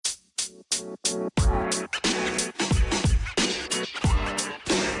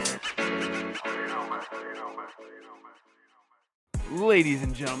Ladies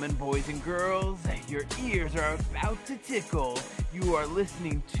and gentlemen, boys and girls, your ears are about to tickle. You are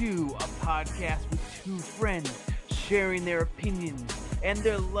listening to a podcast with two friends sharing their opinions and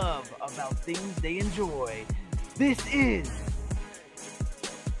their love about things they enjoy. This is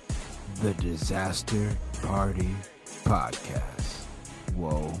the Disaster Party Podcast.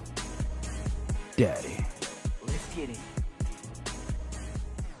 Whoa, Daddy. Let's get it.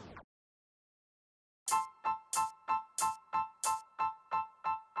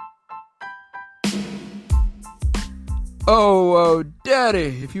 Oh,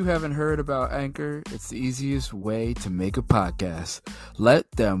 Daddy, if you haven't heard about Anchor, it's the easiest way to make a podcast.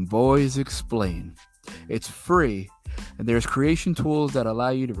 Let them boys explain. It's free, and there's creation tools that allow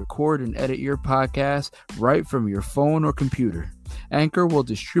you to record and edit your podcast right from your phone or computer. Anchor will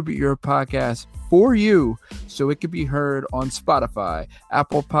distribute your podcast for you so it can be heard on Spotify,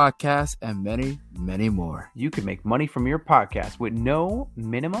 Apple Podcasts, and many, many more. You can make money from your podcast with no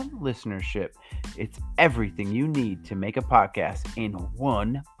minimum listenership. It's everything you need to make a podcast in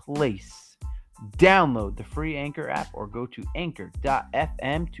one place. Download the free Anchor app or go to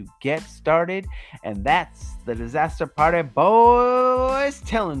anchor.fm to get started. And that's the Disaster Party Boys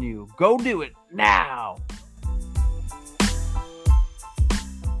telling you, go do it now.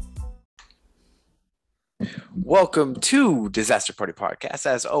 Welcome to Disaster Party Podcast.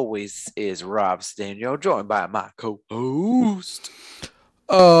 As always, is Rob Stanio, joined by my co-host.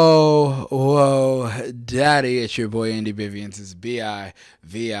 Oh, whoa, Daddy, it's your boy Andy Bivians. It's B-I-V-I-A-N-S,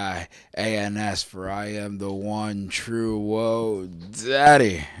 for I am the one true, whoa,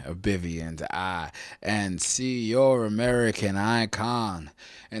 Daddy of Bivians, I-N-C, your American icon.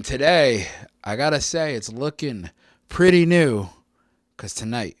 And today, I gotta say, it's looking pretty new, because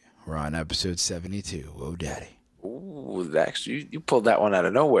tonight, we're on episode 72. Whoa, Daddy. Ooh, actually, you pulled that one out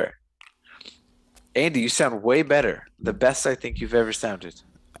of nowhere. Andy, you sound way better. The best I think you've ever sounded.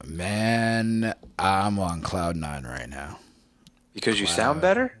 Man, I'm on cloud 9 right now. Because you sound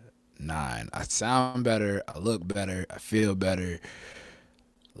better? 9. I sound better. I look better. I feel better.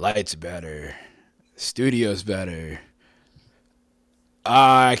 Lights better. Studio's better.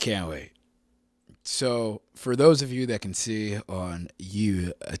 I can't wait. So, for those of you that can see on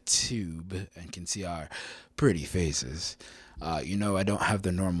YouTube and can see our pretty faces, you know I don't have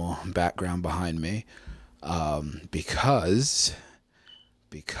the normal background behind me because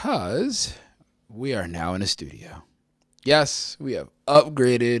we are now in a studio. Yes, we have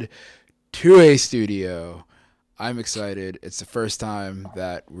upgraded to a studio. I'm excited. It's the first time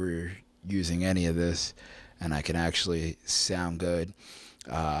that we're using any of this, and I can actually sound good.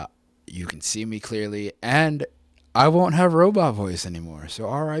 You can see me clearly, and I won't have robot voice anymore. So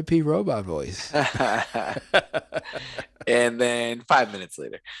R.I.P. robot voice. And then 5 minutes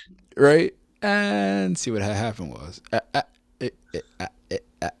later. Right? And see what happened was.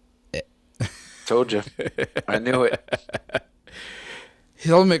 Told you. I knew it.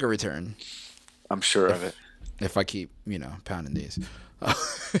 He'll make a return. I'm sure of it. If I keep, pounding these.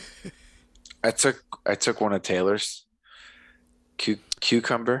 I took one of Taylor's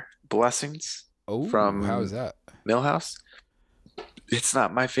cucumber blessings from how is that? Millhouse. It's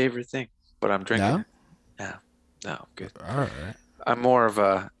not my favorite thing, but I'm drinking it. No, good. All right. I'm more of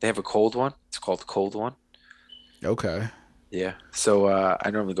they have a cold one. It's called Cold One. Okay. Yeah. So I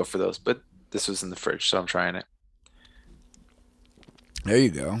normally go for those, but this was in the fridge, so I'm trying it. There you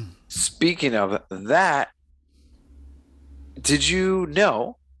go. Speaking of that, did you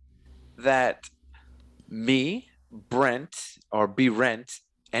know that me, Brent,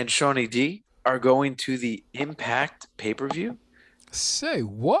 and Shawnee D are going to the Impact pay-per-view? Say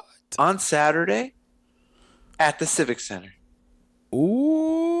what? On Saturday at the Civic Center.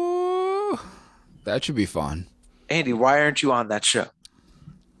 Ooh, that should be fun. Andy, why aren't you on that show?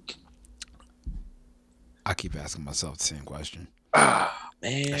 I keep asking myself the same question. Ah,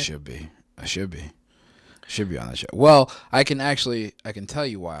 man. I should be on that show. Well, I can tell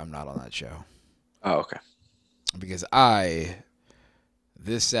you why I'm not on that show. Oh, okay. Because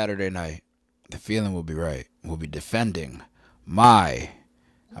this Saturday night, the feeling will be right, will be defending my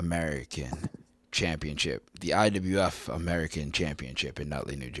American Championship, the IWF American Championship in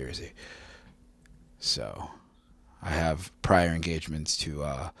Nutley, New Jersey. So I have prior engagements to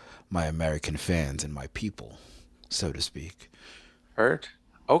my American fans and my people, so to speak. Heard?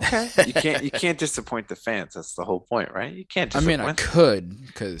 Okay. You can't disappoint the fans. That's the whole point, right? You can't disappoint them. I could,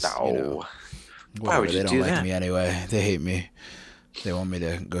 because No. why would you they do don't like that? me anyway. They hate me. They want me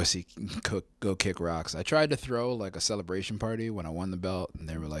to go kick rocks. I tried to throw like a celebration party when I won the belt, and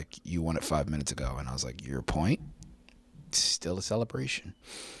they were like, "You won it 5 minutes ago," and I was like, "Your point? It's still a celebration."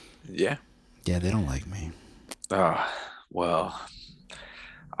 Yeah. Yeah, they don't like me. Well,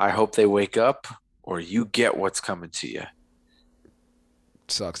 I hope they wake up or you get what's coming to you.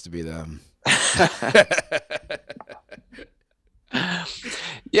 Sucks to be them.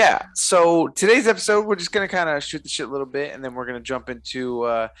 Yeah. So today's episode, we're just gonna kind of shoot the shit a little bit, and then we're gonna jump into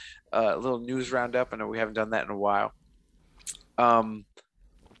a little news roundup. I know we haven't done that in a while.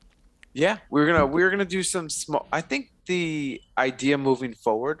 Yeah, we're gonna do some small. I think the idea moving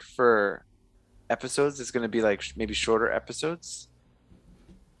forward for episodes is gonna be like maybe shorter episodes.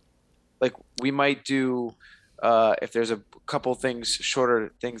 Like we might do if there's a couple things,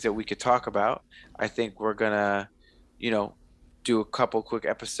 shorter things that we could talk about. I think we're gonna, do a couple quick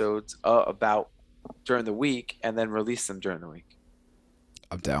episodes about during the week and then release them during the week.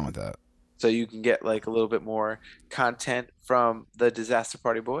 I'm down with that. So you can get like a little bit more content from the Disaster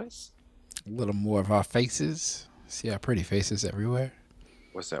Party Boys. A little more of our faces. See our pretty faces everywhere.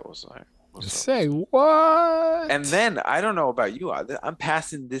 What's that? What's that? Say what? And then I don't know about you. I'm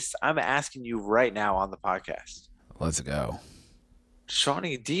passing this. I'm asking you right now on the podcast. Let's go.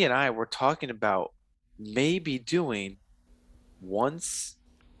 Shawnee D and I were talking about maybe doing once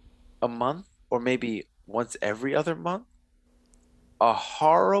a month or maybe once every other month a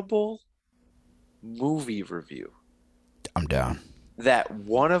horrible movie review. I'm down. That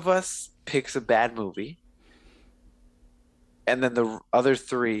one of us picks a bad movie and then the other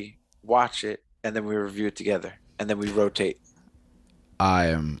three watch it and then we review it together and then we rotate. I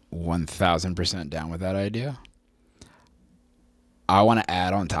am 1000% down with that idea. I want to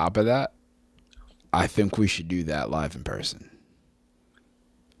add on top of that, I think we should do that live in person.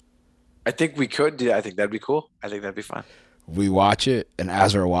 I think we could do that. I think that'd be cool. I think that'd be fun. We watch it, and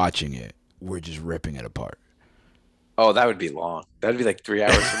as we're watching it, we're just ripping it apart. Oh, that would be long. That'd be like 3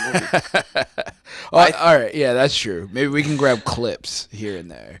 hours of movie. All right. Yeah, that's true. Maybe we can grab clips here and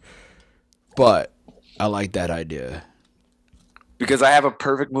there. But I like that idea. Because I have a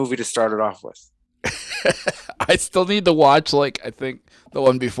perfect movie to start it off with. I still need to watch, I think the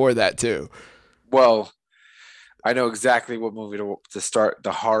one before that, too. Well, I know exactly what movie to start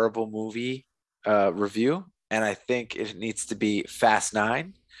the horrible movie review. And I think it needs to be Fast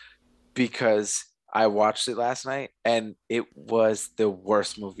 9 because I watched it last night and it was the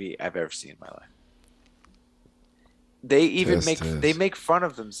worst movie I've ever seen in my life. They even make fun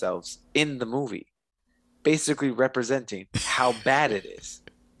of themselves in the movie, basically representing how bad it is.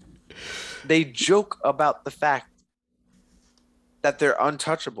 They joke about the fact that they're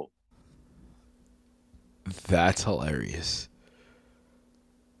untouchable. That's hilarious.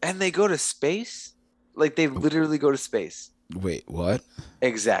 And they go to space? Like they literally go to space. Wait, what?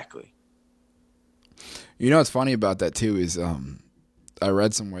 Exactly. You know what's funny about that too is I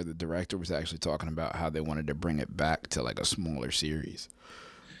read somewhere the director was actually talking about how they wanted to bring it back to like a smaller series.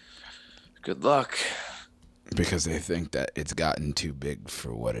 Good luck. Because they think that it's gotten too big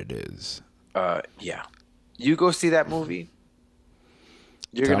for what it is. Yeah. You go see that movie.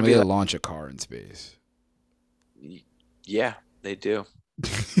 You're going to be able to launch a car in space. Yeah, they do.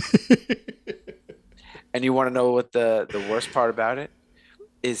 And you want to know what the worst part about it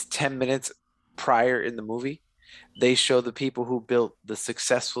is? 10 minutes prior in the movie, they show the people who built the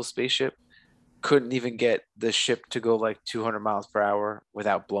successful spaceship couldn't even get the ship to go like 200 miles per hour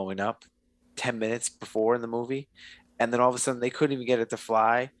without blowing up 10 minutes before in the movie. And then all of a sudden they couldn't even get it to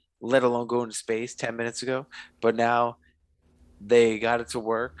fly, let alone go into space 10 minutes ago. But now they got it to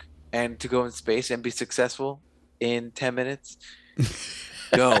work and to go in space and be successful in 10 minutes.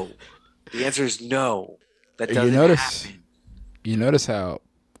 No. The answer is no. That doesn't happen. You notice how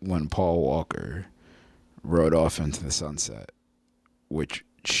when Paul Walker rode off into the sunset, which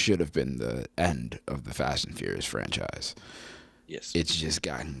should have been the end of the Fast and Furious franchise. Yes. It's just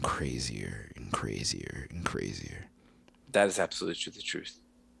gotten crazier and crazier and crazier. That is absolutely the truth.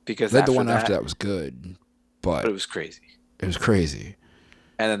 Because the one after that was good, but it was crazy. It was crazy.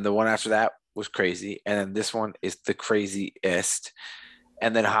 And then the one after that was crazy. And then this one is the craziest.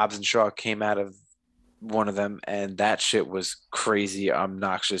 And then Hobbs and Shaw came out of one of them, and that shit was crazy,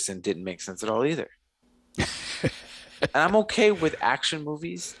 obnoxious, and didn't make sense at all either. And I'm okay with action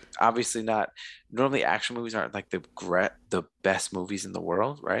movies. Obviously not. Normally action movies aren't like the best movies in the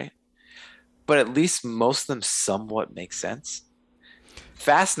world, right? But at least most of them somewhat make sense.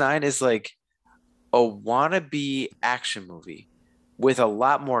 Fast 9 is like a wannabe action movie with a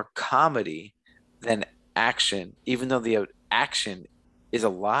lot more comedy than action. Even though the action is a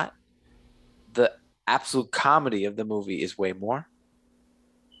lot, the absolute comedy of the movie is way more.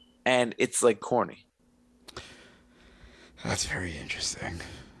 and it's like corny. That's very interesting.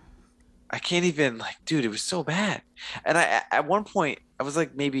 I can't even like, dude, it was so bad. And I at one point I was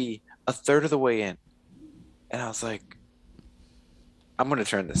like maybe a third of the way in, and I was like, I'm gonna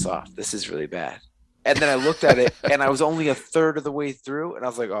turn this off. This is really bad. And then I looked at it, and I was only a third of the way through, and I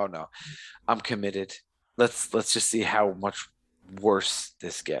was like, oh no, I'm committed. Let's just see how much worse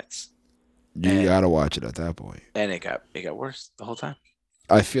this gets. You And gotta watch it at that point. and it got worse the whole time.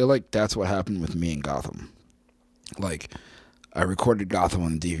 I feel like that's what happened with me in Gotham. Like, I recorded Gotham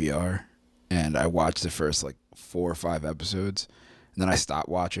on the DVR, and I watched the first like 4 or 5 episodes, and then I stopped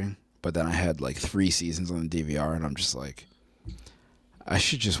watching. But then I had like 3 seasons on the DVR, and I'm just like, I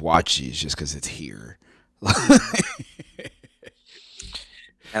should just watch these just because it's here.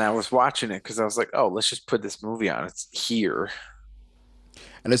 And I was watching it because I was like, oh, let's just put this movie on. It's here.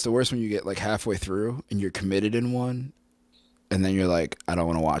 And it's the worst when you get like halfway through and you're committed in one, and then you're like, I don't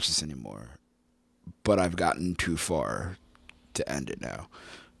want to watch this anymore. But I've gotten too far to end it now.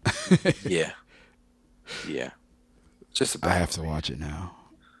 Yeah. Yeah. Just I about. have to watch it now.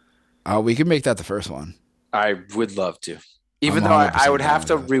 We can make that the first one. I would love to. Even I'm though I 100% would have to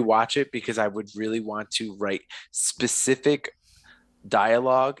down with that. rewatch it because I would really want to write specific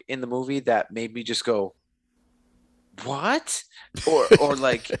dialogue in the movie that made me just go, what? Or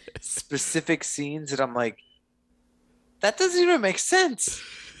like specific scenes that I'm like, that doesn't even make sense.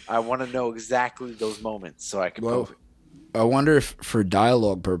 I want to know exactly those moments so I can Well, prove it. I wonder if, for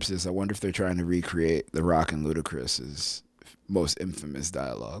dialogue purposes, I wonder if they're trying to recreate The Rock and Ludacris's most infamous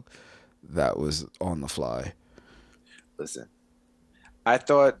dialogue that was on the fly. Listen, I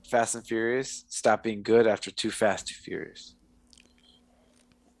thought Fast and Furious stopped being good after Too Fast, Too Furious.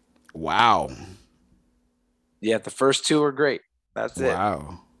 Wow. Yeah, the first two are great. That's it.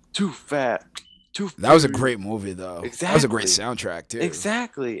 Wow. Too fat. Too That was a furious. great movie, though. That was a great Exactly. soundtrack, too.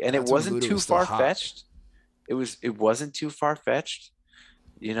 Exactly. And it That's when wasn't Luda too was still far hot. fetched. It wasn't too far fetched.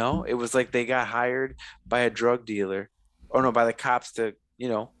 You know, it was like they got hired by a drug dealer, or no, by the cops to,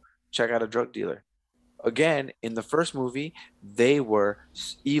 check out a drug dealer. Again, in the first movie, they were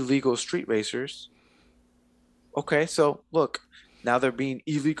illegal street racers. Okay, so look, now they're being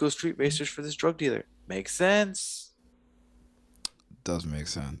illegal street racers for this drug dealer. Makes sense. Does make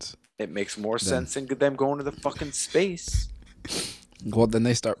sense. It makes more Then- sense than them going to the fucking space. Well, then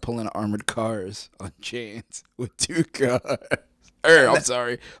they start pulling armored cars on chains with 2 cars. I'm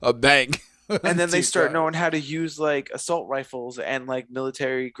sorry, a bank. And then they 2 start cars. knowing how to use like assault rifles and like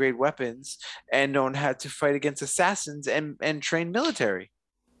military grade weapons and knowing how to fight against assassins and train military.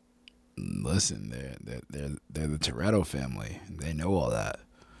 Listen, they're the Toretto family. They know all that.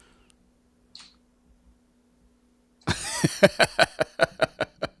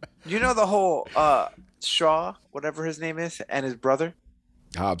 You know the whole Shaw, whatever his name is, and his brother?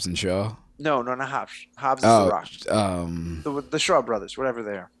 Hobbs and Shaw. No, not Hobbs. Hobbs is the Oh, Rock. The Shaw brothers, whatever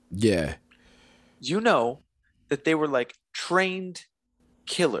they are. yeah. You know that they were like trained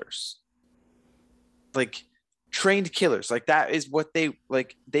killers. Like trained killers. Like that is what they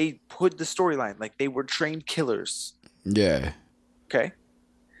put the storyline. Like they were trained killers. Yeah. Okay.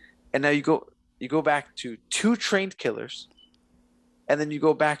 And now you go back to 2 trained killers, and then you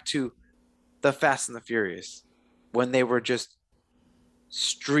go back to the Fast and the Furious when they were just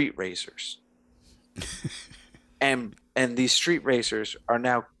street racers. and these street racers are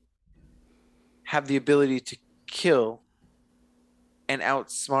now have the ability to kill and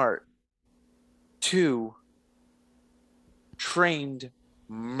outsmart 2 trained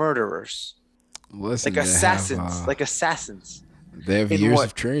murderers. Listen, Like they assassins. have, Like assassins. they have in years what?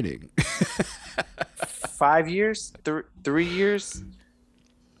 of training. 5 years? 3 years?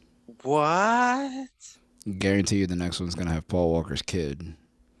 What? Guarantee you, the next one's gonna have Paul Walker's kid.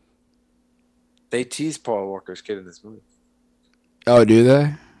 They tease Paul Walker's kid in this movie. Oh, do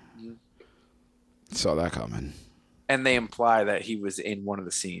they? Mhm. Saw that coming. And they imply that he was in one of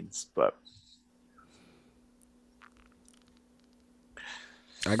the scenes, but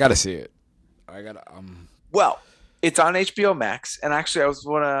I gotta see it. well, it's on HBO Max. And actually I was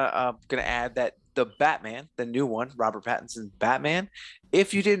gonna add that the Batman, the new one, Robert Pattinson's Batman,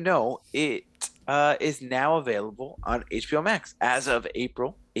 if you didn't know, it is now available on HBO Max as of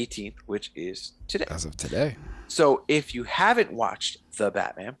April 18th, which is today. as of today. So if you haven't watched The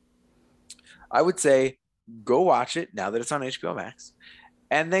Batman, I would say go watch it now that it's on HBO Max,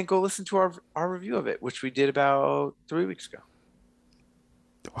 and then go listen to our review of it, which we did about 3 weeks ago.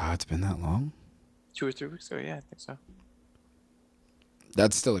 Wow, it's been that long. 2 or 3 weeks ago, yeah, I think so.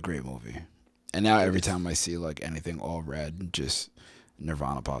 That's still a great movie. And now It every is. time I see like anything all red, just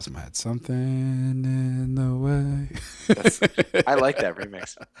Nirvana pops in my head. Something in the way. I like that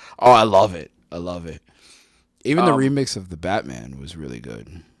remix. Oh, I love it. I love it. Even the Um, remix of the Batman was really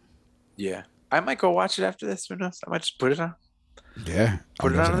good. Yeah. I might go watch it after this. Who knows? I might just put it on. Yeah.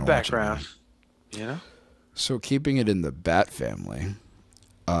 Put I'm it on in definitely the gonna watch it background. again. You know? So keeping it in the Bat family,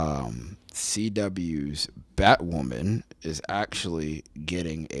 CW's Batwoman is actually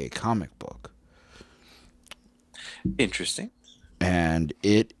getting a comic book. Interesting. And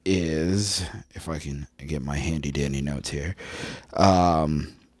it is, if I can get my handy dandy notes here,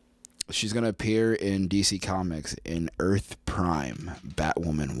 she's going to appear in DC Comics in Earth Prime,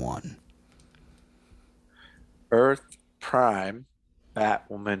 Batwoman 1. Earth Prime,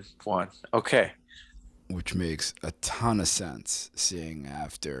 Batwoman 1. Okay. Which makes a ton of sense, seeing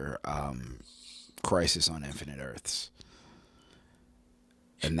after Crisis on Infinite Earths.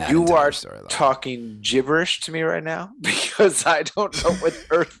 And that You entire are storyline. talking gibberish to me right now because I don't know what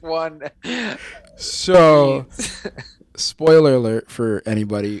Earth 1 So, means. spoiler alert for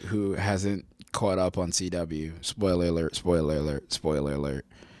anybody who hasn't caught up on CW. Spoiler alert, spoiler alert, spoiler alert,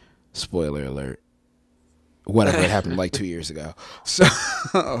 spoiler alert. Whatever, it happened like 2 years ago. So,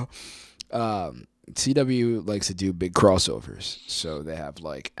 CW likes to do big crossovers. So they have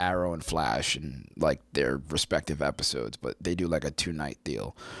like Arrow and Flash and like their respective episodes, but they do like a 2-night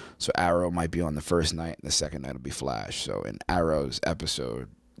deal. So Arrow might be on the first night and the second night will be Flash. So in Arrow's episode,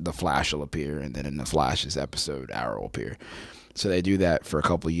 the Flash will appear, and then in the Flash's episode, Arrow will appear. So they do that for a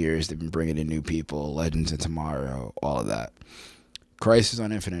couple of years. They've been bringing in new people, Legends of Tomorrow, all of that. Crisis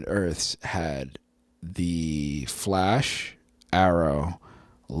on Infinite Earths had the Flash, Arrow,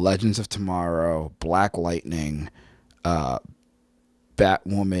 Legends of Tomorrow, Black Lightning, Batwoman,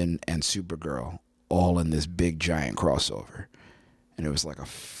 and Supergirl all in this big giant crossover. And it was like a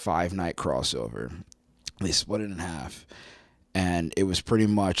 5-night crossover. They split it in half. And it was pretty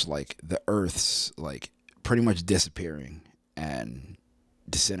much like the Earth's like pretty much disappearing and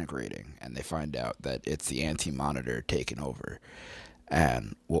disintegrating. And they find out that it's the Anti-Monitor taking over.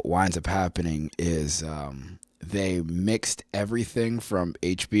 And what winds up happening is they mixed everything from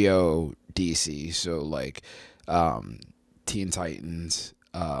HBO DC, so like Teen Titans,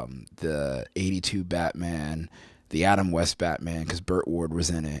 the 82 Batman, the Adam West Batman, because Burt Ward was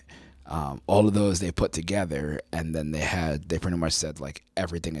in it. All of those they put together, and then they pretty much said like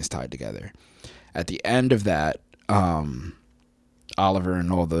everything is tied together. At the end of that, Oliver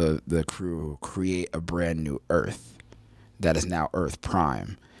and all the crew create a brand new Earth that is now Earth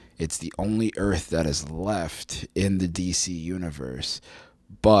Prime. It's the only Earth that is left in the DC universe,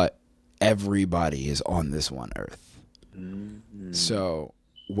 but everybody is on this one Earth. Mm-hmm. So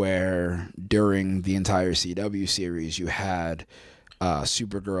where during the entire CW series you had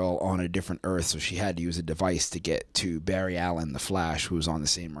Supergirl on a different Earth, so she had to use a device to get to Barry Allen, the Flash, who was on the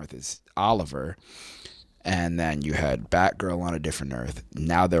same Earth as Oliver. And then you had Batgirl on a different Earth.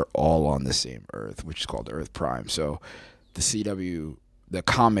 Now they're all on the same Earth, which is called Earth Prime. So the CW, the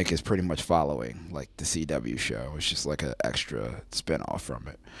comic is pretty much following like the CW show. It's just like an extra spinoff from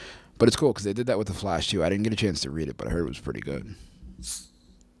it. But it's cool because they did that with the Flash too. I didn't get a chance to read it, but I heard it was pretty good.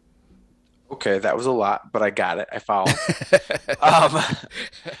 Okay, that was a lot, but I got it. I followed.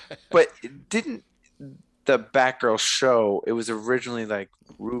 But didn't the Batgirl show, it was originally like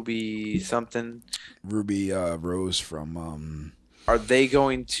Ruby something? Ruby Rose from... Are they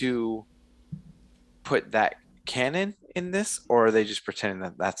going to put that canon in this, or are they just pretending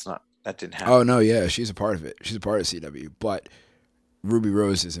that that didn't happen? Oh, no, yeah, she's a part of it. She's a part of CW, but Ruby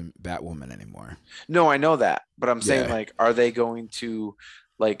Rose isn't Batwoman anymore. No, I know that, but I'm saying Yeah. like, are they going to,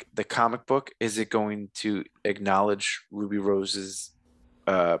 like the comic book, is it going to acknowledge Ruby Rose's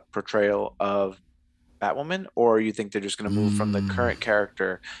portrayal of Batwoman, or you think they're just going to move from the current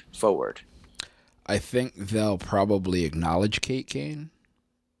character forward? I think they'll probably acknowledge Kate Kane,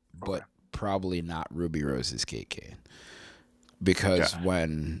 but Okay. probably not Ruby Rose's Kate Kane. Because Okay.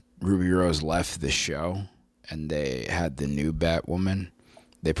 when Ruby Rose left the show and they had the new Batwoman,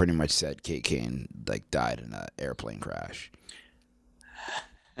 they pretty much said Kate Kane like died in an airplane crash.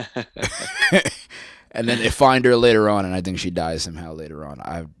 And then they find her later on, and I think she dies somehow later on.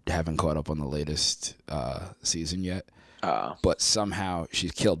 I haven't caught up on the latest season yet, but somehow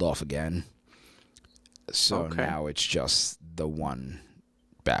she's killed off again. So Okay. now it's just the one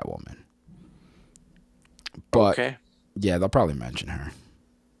Batwoman. But Okay. yeah, they'll probably mention her.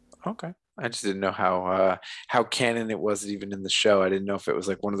 Okay. I just didn't know how canon it was even in the show. I didn't know if it was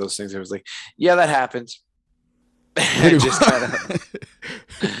like one of those things that was like, yeah, that happened. Just kind of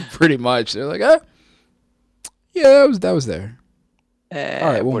Pretty much. They're like, yeah, that was there. All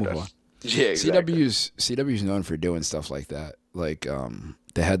right, we'll we're move done. on. Yeah, exactly. CW's known for doing stuff like that. Like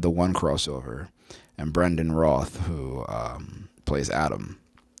they had the one crossover, and Brendan Roth, who plays Adam,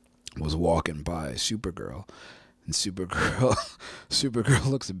 was walking by Supergirl, and Supergirl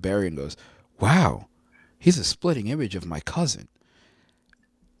looks at Barry and goes, "Wow, he's a splitting image of my cousin."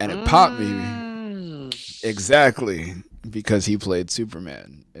 And it popped me exactly because he played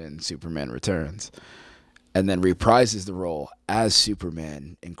Superman in Superman Returns, and then reprises the role as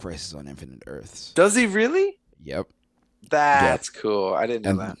Superman in Crisis on Infinite Earths. Does he really? Yep. That's cool. I didn't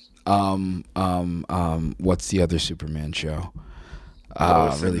know And that. what's the other Superman show?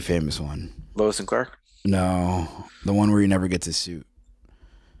 Lois Really and, famous one. Lois and Clark. No, the one where he never gets his suit.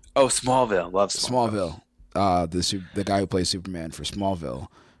 Oh, Smallville. Love Smallville. The guy who plays Superman for Smallville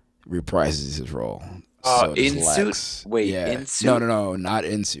reprises his role. In does suit? Lex. Wait, Yeah. in suit? No, not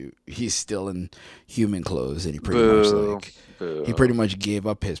in suit. He's still in human clothes, and he pretty Boo. much Boo. he pretty much gave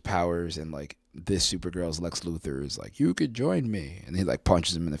up his powers, and like this Supergirl's Lex Luthor is like, "You could join me," and he like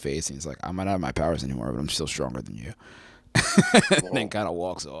punches him in the face, and he's like, "I'm not have my powers anymore, but I'm still stronger than you," and then kind of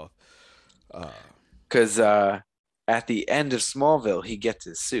walks off. Because at the end of Smallville, he gets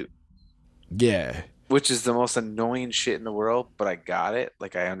his suit, Yeah. which is the most annoying shit in the world, but I got it.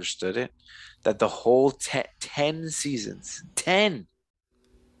 Like, I understood it. That the whole 10 seasons, 10,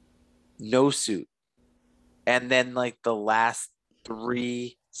 no suit. And then, like, the last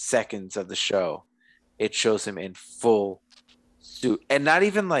 3 seconds of the show, it shows him in full suit. And not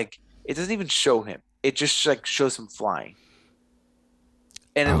even, like, it doesn't even show him. It just, like, shows him flying.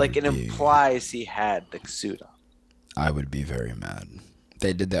 And it implies he had the suit on. I would be very mad.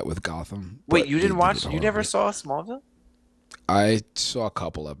 They did that with Gotham. Wait, but you they didn't did watch? it You never horribly. saw Smallville? I saw a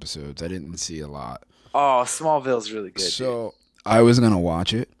couple episodes. I didn't see a lot. Oh, Smallville's really good. So I was gonna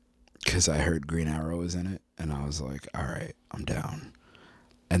watch it because I heard Green Arrow was in it, and I was like, "All right, I'm down."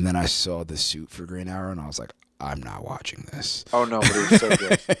 And then I saw the suit for Green Arrow, and I was like, "I'm not watching this." Oh no, but it was so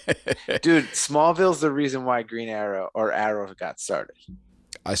good. Dude, Smallville's the reason why Green Arrow or Arrow got started.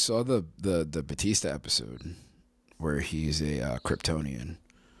 I saw the Batista episode where he's a Kryptonian.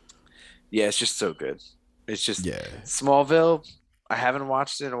 Yeah, it's just so good. It's just Yeah. Smallville. I haven't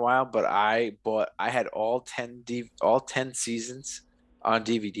watched it in a while, but I had all 10 seasons on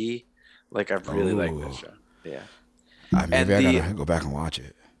DVD. Like I really like that Oh. show. Yeah. Maybe And I the gotta go back and watch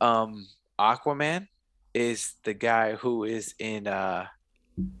it. Aquaman is the guy who is in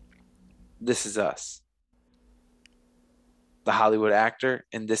This Is Us. The Hollywood actor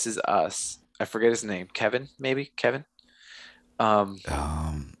in This Is Us. I forget his name. Kevin, maybe? Kevin?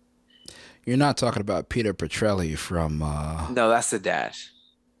 You're not talking about Peter Petrelli from. No, that's the dad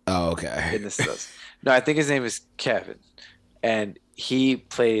Oh, okay. in This Is Us. No, I think his name is Kevin. And he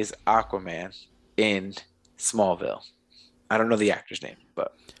plays Aquaman in Smallville. I don't know the actor's name,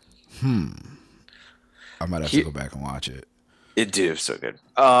 but I might have to go back and watch it. it did so good.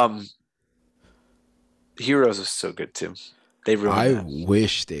 Heroes was so good too. They ruined I that.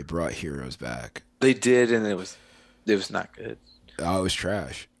 wish they brought Heroes back. They did, and it was not good. Oh, it was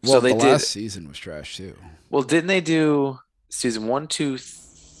trash. So Well, they the did- last season was trash too. Well, didn't they do season 1, 2,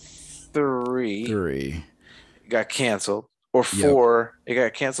 3? 3. Got canceled, or Yep. 4. It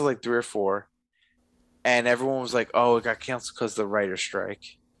got canceled like 3 or 4, and everyone was like, "Oh, it got canceled because of the writer's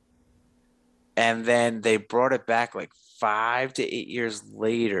strike." And then they brought it back like 5 to 8 years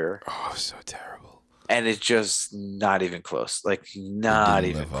later, Oh, so terrible. and it's just not even close. Like not didn't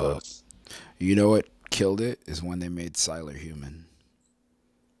even live up. close. You know what killed it is when they made Siler human.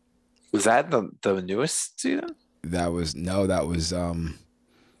 Was that the newest season? That was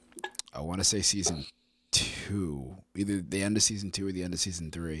I want to say season 2, either the end of season 2 or the end of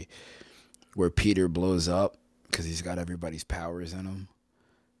season 3, where Peter blows up because he's got everybody's powers in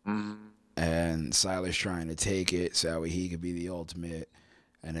him, and Siler's trying to take it so that way he could be the ultimate.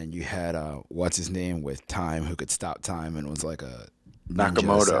 And then you had what's his name with time who could stop time and was like a ninja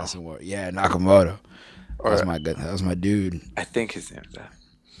Nakamoto. assassin. Yeah, Nakamoto. Or That was my dude. I think his name is that.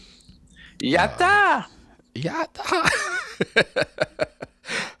 Yatta. Yatta.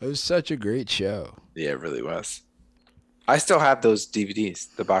 It was such a great show. Yeah, it really was. I still have those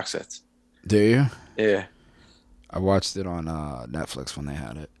DVDs, the box sets. Do you? Yeah. I watched it on Netflix when they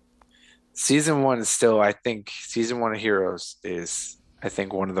had it. Season 1 is still, I think, season 1 of Heroes is, I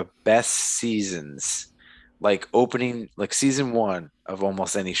think, one of the best seasons, like opening, like season 1 of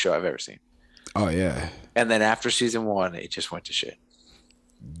almost any show I've ever seen. Oh yeah. And then after season 1, it just went to shit.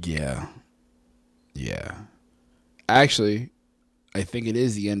 Yeah. Yeah. Actually, I think it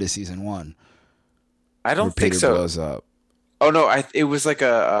is the end of season 1. I don't where think Peter so. blows up. Oh no, it was like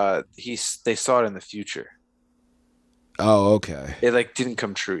they saw it in the future. Oh, okay. It like didn't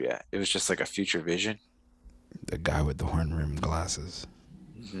come true yet. It was just like a future vision. The guy with the horn rimmed glasses.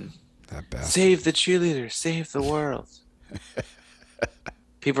 Hmm. That bastard. Save the cheerleader, save the world.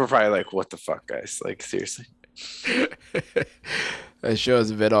 People are probably like, "What the fuck, guys? Like, seriously." That show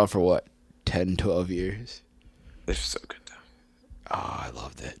has been on for what, 10, 12 years? They're so good though. Oh, I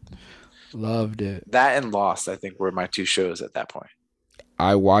loved it. Loved it. That and Lost, I think, were my two shows at that point.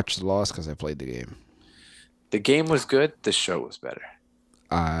 I watched Lost because I played the game. The game was good. The show was better.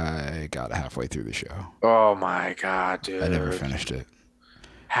 I got halfway through the show. Oh my god, dude! I never finished it.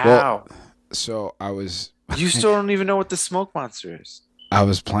 How? So I was. You still don't even know what the smoke monster is. I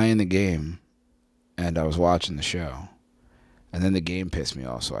was playing the game, and I was watching the show, and then the game pissed me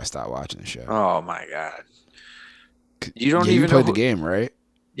off, so I stopped watching the show. Oh my god! You don't Yeah, even you played know the game, right?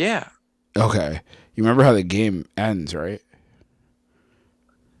 Yeah. Okay. You remember how the game ends, right?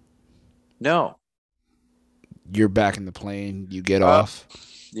 No. You're back in the plane, you get off,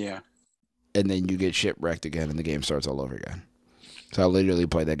 Yeah. and then you get shipwrecked again, and the game starts all over again. So I literally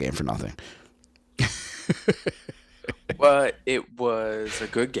played that game for nothing. But it was a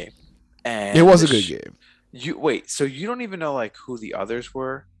good game. And It was a good game. You wait, so you don't even know like who the others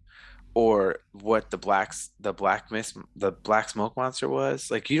were, or what the black smoke monster was?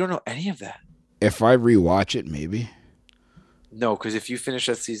 Like you don't know any of that. If I rewatch it, maybe. No, because if you finish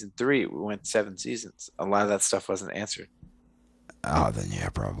that season 3, we went 7 seasons. A lot of that stuff wasn't answered. Oh, then yeah,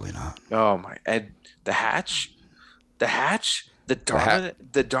 probably not. Oh my! And the Hatch, the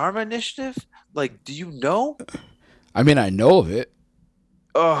Dharma Initiative. Like, do you know? I mean, I know of it.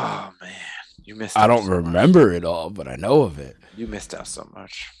 Oh man, you missed. I out don't so much. remember it all, but I know of it. You missed out so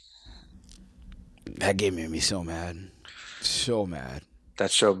much. That game made me so mad. So mad.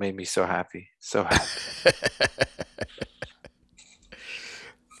 That show made me so happy. So happy.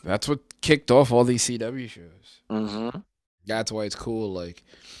 That's what kicked off all these CW shows. Mm-hmm. That's why it's cool. Like,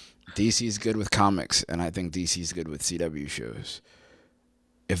 DC's good with comics, and I think DC's good with CW shows.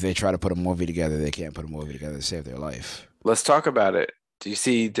 If they try to put a movie together, they can't put a movie together to save their life. Let's talk about it. Do you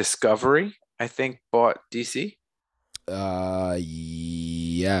see Discovery? I think bought DC,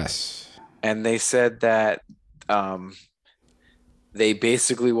 Yes. and they said that they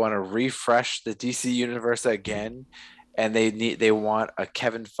basically want to refresh the DC universe again, and they want a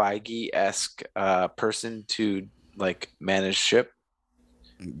Kevin Feige-esque person to like manage ship.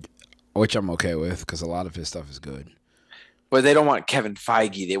 Which I'm okay with, because a lot of his stuff is good. But they don't want Kevin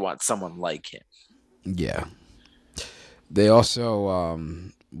Feige. They want someone like him. Yeah. They also,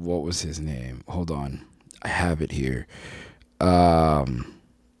 what was his name? Hold on. I have it here.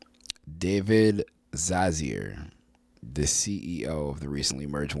 David Zazier, the CEO of the recently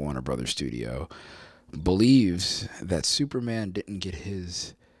merged Warner Brothers studio, believes that Superman didn't get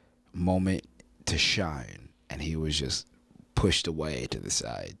his moment to shine, and he was just pushed away to the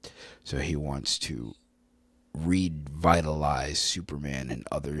side. So he wants to revitalize Superman and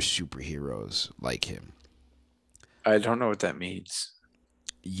other superheroes like him. I don't know what that means.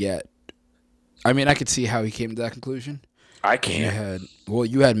 Yet, I mean, I could see how he came to that conclusion. I You can't.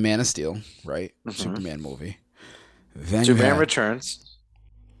 had Man of Steel, right? Mhm. Superman movie. Then Superman Returns.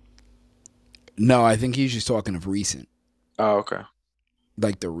 No, I think he's just talking of recent, Oh, okay.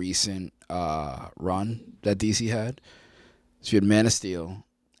 like the recent run that DC had. So you had Man of Steel,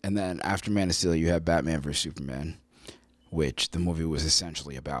 and then after Man of Steel, you had Batman vs Superman, which the movie was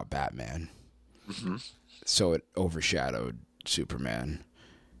essentially about Batman. Mm-hmm. So it overshadowed Superman.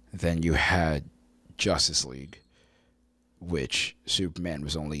 Then you had Justice League, which Superman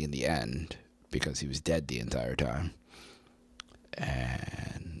was only in the end because he was dead the entire time.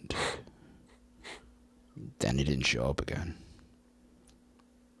 And then he didn't show up again.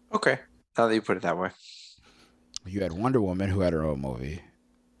 Okay. Now that you put it that way. You had Wonder Woman, who had her own movie,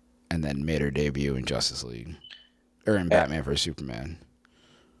 and then made her debut in Justice League, or in Batman vs Superman.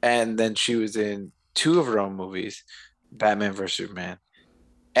 And then she was in 2 of her own movies, Batman vs Superman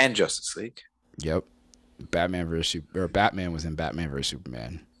and Justice League. Yep. Batman was in Batman vs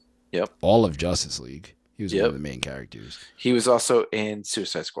Superman. Yep. All of Justice League. He was one Yep. of the main characters. He was also in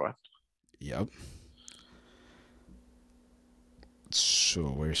Suicide Squad. Yep. So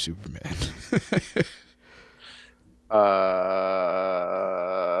where's Superman?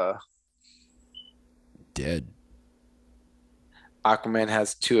 Dead. Aquaman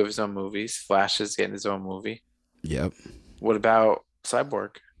has 2 of his own movies. Flash is getting his own movie. Yep. What about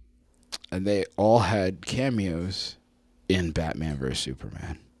Cyborg? And they all had cameos in Batman vs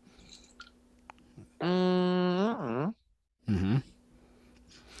Superman. Mm-hmm. Mm-hmm.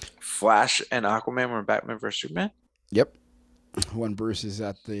 Flash and Aquaman were in Batman vs Superman? Yep. When Bruce is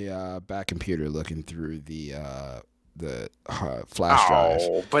at the back computer looking through the flash drive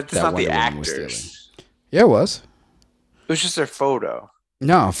Oh, but that's that not the Wonder Woman was stealing. actors. Yeah, it was. It was just their photo.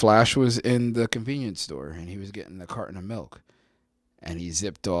 No, Flash was in the convenience store and he was getting a carton of milk, and he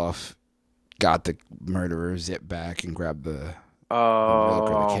zipped off, got the murderer, zipped back, and grabbed the milk or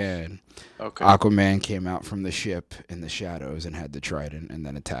the Oh, can. okay. Aquaman came out from the ship in the shadows and had the trident and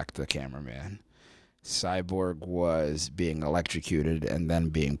then attacked the cameraman. Cyborg was being electrocuted and then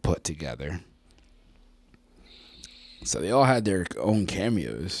being put together. So they all had their own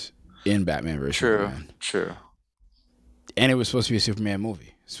cameos in Batman vs. True. Superman. True. And it was supposed to be a Superman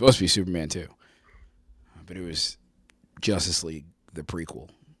movie. It's supposed to be Superman 2. But it was Justice League, the prequel.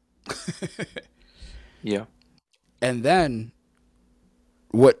 Yeah. And then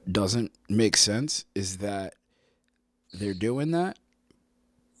what doesn't make sense is that they're doing that,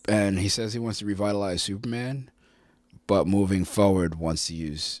 and he says he wants to revitalize Superman, but moving forward wants to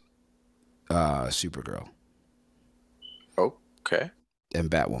use Supergirl Okay. and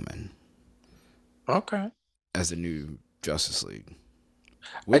Batwoman Okay. as the new Justice League.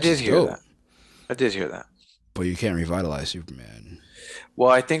 I did is hear dope, that. I did hear that. but you can't revitalize Superman. Well,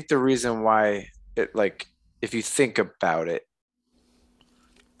 I think the reason why it, like, if you think about it,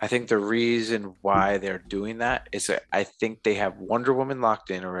 I think the reason why they're doing that is that I think they have Wonder Woman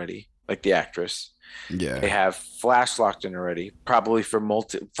locked in already, like the actress. They Yeah, have Flash locked in already, probably for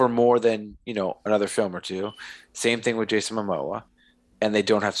more than, another film or two. Same thing with Jason Momoa, and they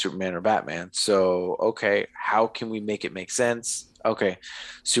don't have Superman or Batman. So, okay, how can we make it make sense? Okay,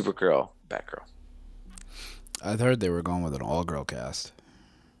 Supergirl, Batgirl. I've heard they were going with an all-girl cast.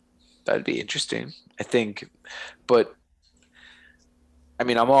 That'd be interesting, I think. But I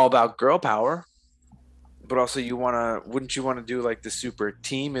mean, I'm all about girl power, but also wouldn't you want to do like the super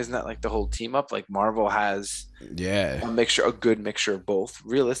team? Isn't that like the whole team up? Like Marvel has Yeah, a good mixture of both.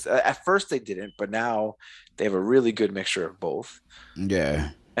 At first they didn't, but now they have a really good mixture of both.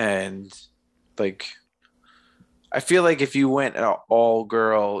 yeah. And like, I feel like if you went an all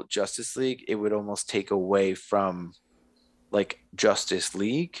girl Justice League, it would almost take away from like Justice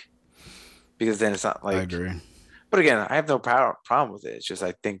League, because then it's not I like. agree. But again, I have no problem with it. It's just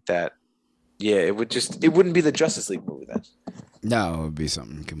I think that it wouldn't be the Justice League movie then. No, it would be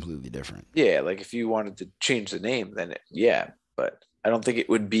something completely different. Yeah, like if you wanted to change the name, then but I don't think it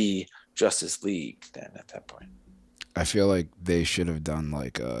would be Justice League then at that point. I feel like they should have done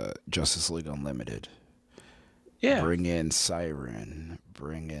like Justice League Unlimited. Yeah. Bring in Siren,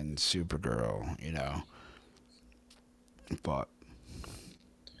 bring in Supergirl, But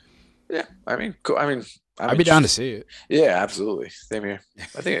Yeah. I mean, cool. I'd be down to see it. Yeah, absolutely. Same here.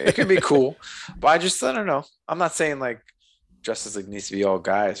 I think it could be cool, but I don't know. I'm not saying like Justice League needs to be all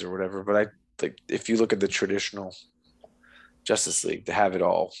guys or whatever, but I like if you look at the traditional Justice League, to have it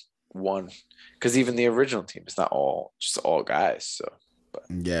all one, because even the original team is not just all guys. So, but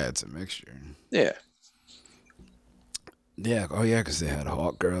Yeah, it's a mixture. yeah, Yeah. Oh, yeah, because they had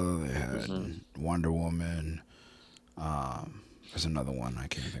Hawkgirl, they had Mm-hmm. Wonder Woman. There's another one I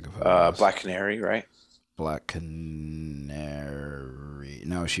can't think of. Who it was. Black Canary, right? Black Canary.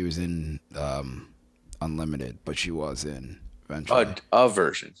 No, she was in Unlimited, but she was in eventually. A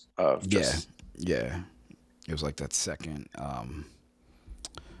version of Yeah. It was like that second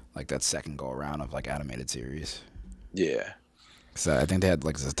go around of like animated series. Yeah. So I think they had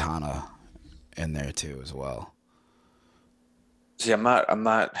like Zatanna in there too as well. See, I'm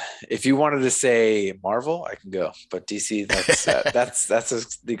not. If you wanted to say Marvel, I can go, but DC, that's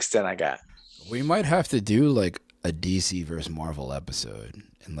the extent I got. We might have to do like a DC versus Marvel episode,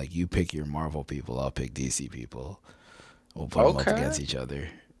 and like you pick your Marvel people, I'll pick DC people. We'll put them up against each other.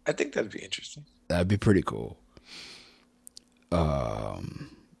 I think that'd be interesting. That'd be pretty cool.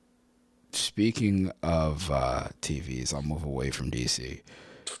 Speaking of TVs, I'll move away from DC.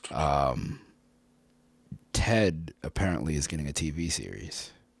 Ted apparently is getting a TV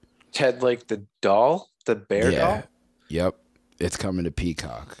series. Ted, like the doll, the bear doll. Yep. It's coming to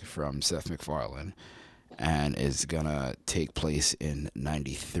Peacock from Seth MacFarlane, and is gonna take place in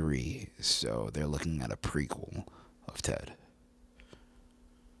 '93. So they're looking at a prequel of Ted.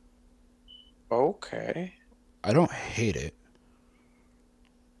 Okay. I don't hate it.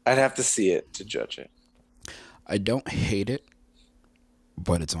 I'd have to see it to judge it. I don't hate it,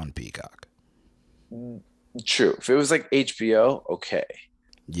 but it's on Peacock. True. If it was like HBO, okay.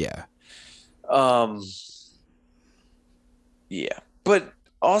 Yeah. Yeah. But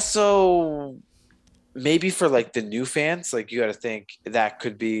also maybe for like the new fans, like you got to think that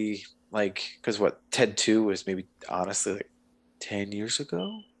could be like, because what Ted 2 was maybe honestly like 10 years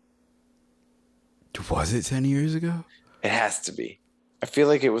ago. Was it 10 years ago? It has to be. I feel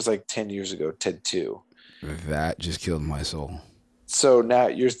like it was like 10 years ago, Ted 2. That just killed my soul. So now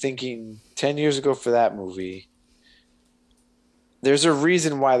you're thinking 10 years ago for that movie. There's a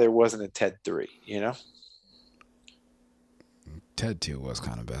reason why there wasn't a Ted 3, you know? Ted 2 was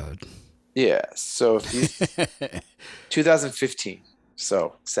kind of bad. Yeah. So if you 2015,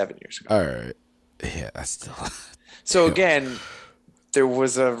 so 7 years ago. All right. Yeah, that's still. So again, there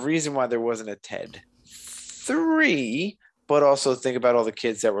was a reason why there wasn't a Ted 3, but also think about all the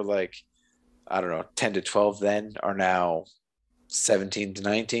kids that were like, I don't know, 10 to 12 then are now 17 to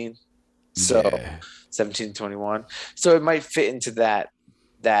 19. So Yeah. 17 to 21. So it might fit into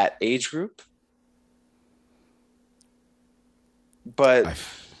that age group. But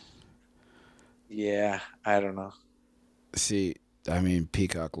yeah, I don't know. See, I mean,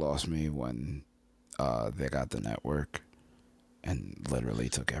 Peacock lost me when they got the network and literally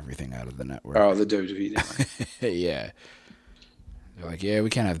took everything out of the network. Oh, the WWE network. Yeah. They're like, yeah, we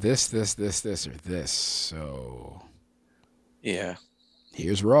can't have this, or this. So Yeah.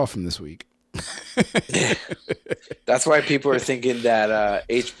 here's Raw from this week. That's why people are thinking that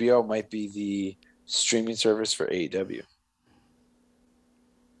HBO might be the streaming service for AEW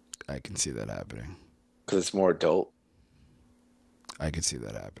I can see that happening. because it's more adult. I can see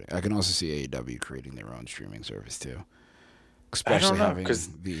that happening. I can also see AEW creating their own streaming service too, I especially don't know, having 'cause-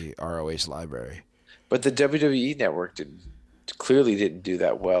 the ROH library. But the WWE network clearly didn't do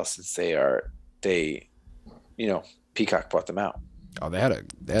that well since Peacock bought them out Oh, they had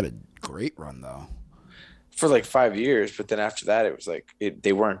a great run though. for like 5 years. But then after that, it was like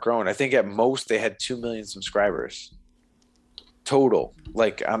they weren't growing. I think at most they had 2 million subscribers total.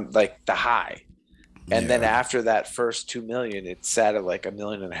 Like like the high. And then Yeah. after that first 2 million, it sat at like 1.5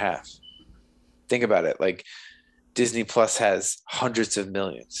 million. Think about it. Like Disney Plus has hundreds of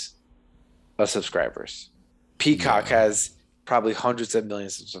millions of subscribers. Peacock Yeah. has probably hundreds of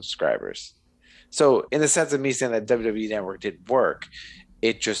millions of subscribers. So in the sense of me saying that WWE Network didn't work,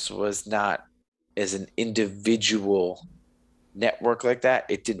 it just was not as an individual network like that.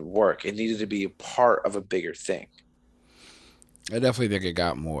 It didn't work. It needed to be a part of a bigger thing. I definitely think it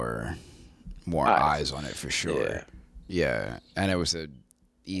got more eyes on it for sure. Yeah. Yeah, and it was a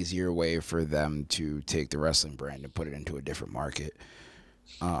easier way for them to take the wrestling brand and put it into a different market.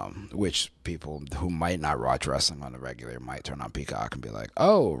 Which people who might not watch wrestling on the regular might turn on Peacock and be like,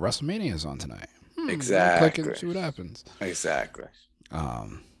 "Oh, WrestleMania is on tonight." Exactly. Click and see what happens. Exactly.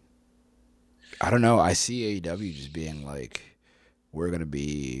 I don't know. I see AEW just being like, we're gonna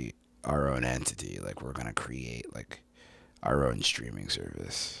be our own entity. Like we're gonna create like our own streaming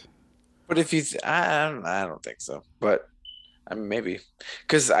service. But if you, I don't think so. But I mean, maybe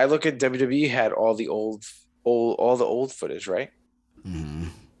because I look at WWE had all the old footage, right? Mm-hmm.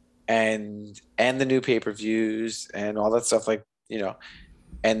 And the new pay-per-views and all that stuff, like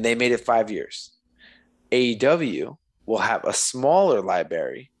and they made it 5 years. AEW will have a smaller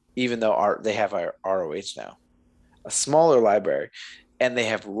library, even though they have our ROH now, a smaller library, and they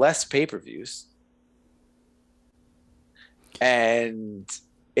have less pay-per-views, and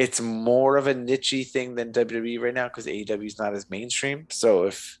it's more of a niche-y thing than WWE right now because AEW is not as mainstream. So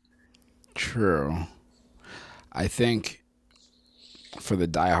if True, I think for the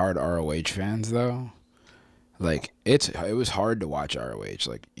diehard ROH fans though, like it was hard to watch ROH.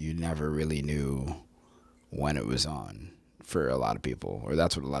 Like you never really knew when it was on for a lot of people, or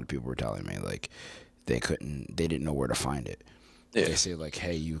that's what a lot of people were telling me. Like they didn't know where to find it. Yeah. They say like,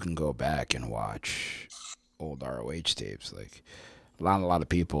 hey, you can go back and watch old ROH tapes. Like a lot of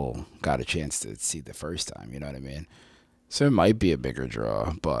people got a chance to see the first time. You know what I mean? So it might be a bigger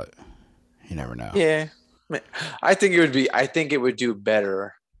draw, but you never know. Yeah, I think it would do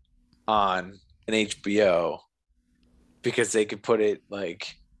better on an HBO because they could put it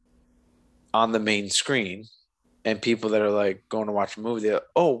like on the main screen, and people that are like going to watch a movie, they're like,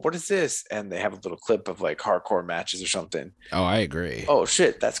 oh, what is this? And they have a little clip of like hardcore matches or something. Oh, I agree. Oh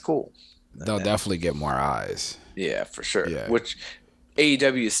shit, that's cool. They'll definitely get more eyes. Yeah, for sure. Yeah. Which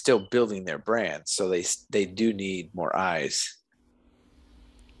AEW is still building their brand, so they do need more eyes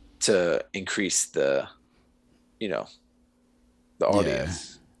to increase the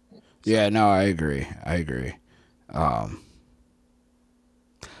audience. Yeah, no, I agree. I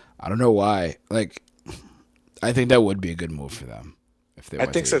don't know why. Like, I think that would be a good move for them if they. I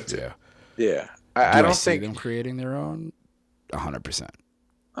think so HBO. too. Yeah, Do I don't see think them creating their own. 100%.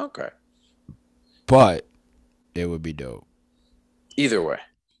 Okay. But it would be dope. Either way.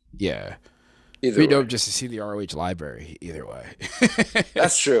 Yeah. Either It'd be way. dope just to see the ROH library. Either way.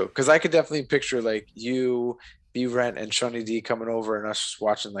 That's true. Because I could definitely picture like you, B-Rent, and Shawnee D coming over and us just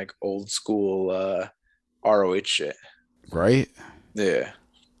watching like old school ROH shit. Right. Yeah.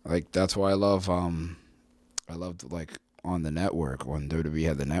 Like that's why I love I loved like on the network when WWE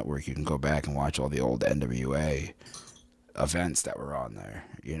had the network, you can go back and watch all the old NWA events that were on there.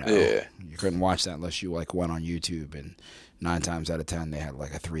 You know, Yeah. you couldn't watch that unless you like went on YouTube, and 9 times out of 10 they had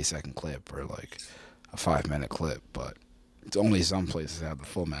like a 3-second clip or like a 5-minute clip. But it's only some places have the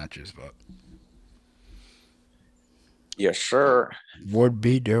full matches. But Yeah, sure. would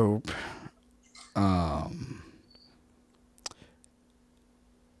be dope.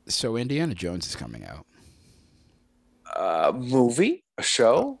 So Indiana Jones is coming out. Movie, a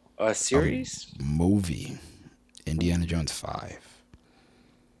show, a series Movie. Indiana Jones 5.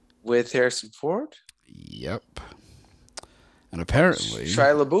 with Harrison Ford. Yep. And apparently,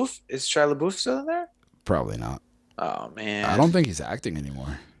 Shia LaBeouf, is Shia LaBeouf still in there? probably not. Oh man, I don't think he's acting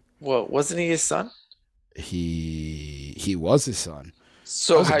anymore. Well, wasn't he his son? He was his son.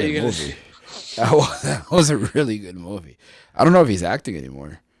 So That was a how are good you gonna? movie. That was a really good movie. I don't know if he's acting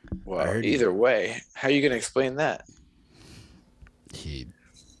anymore. I Well, heard either way, how are you gonna explain that? he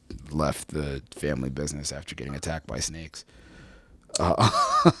left the family business after getting attacked by snakes.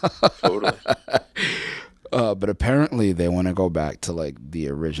 Totally. But apparently they want to go back to like the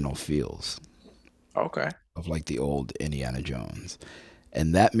original feels Okay. of like the old Indiana Jones.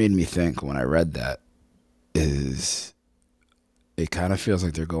 And that made me think when I read that is it kind of feels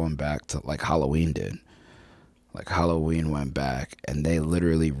like they're going back to like Halloween did. Like Halloween went back and they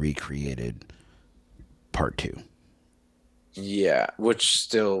literally recreated part 2. Yeah, which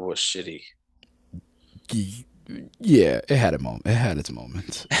still was shitty. Yeah, it had a moment. It had its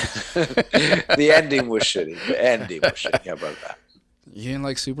moments. The ending was shitty. The ending was shitty. How about that? You didn't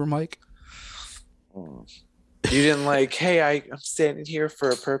like Super Mike? You didn't like, hey, I'm standing here for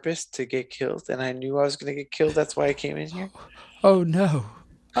a purpose to get killed, and I knew I was going to get killed. That's why I came in here. Oh no.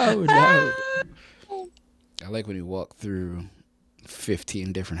 Oh no. I like when you walk through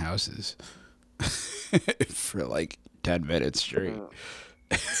 15 different houses for like 10 minutes straight.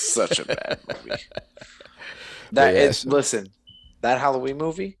 Such a bad movie. But yeah, so- Listen, that Halloween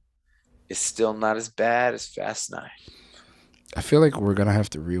movie is still not as bad as Fast 9. I feel like we're going to have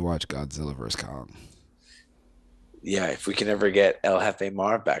to rewatch Godzilla vs. Kong. Yeah, if we can ever get El Jefe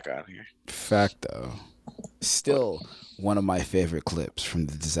Marv back on here. Fact though, still one of my favorite clips from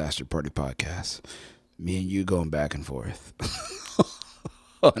the Disaster Party podcast. Me and you going back and forth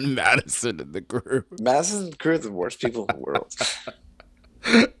on Madison and the Crew. Madison and the Crew are the worst people in the world.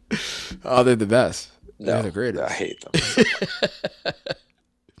 Oh, they're the best. No, They're the greatest. I hate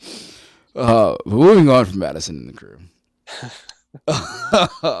them. Moving on from Madison and the Crew.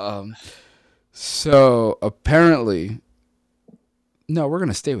 So apparently, no, we're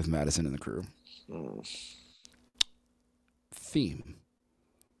gonna stay with Madison and the Crew. Theme: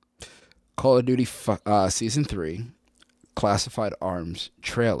 Call of Duty Season 3 Classified Arms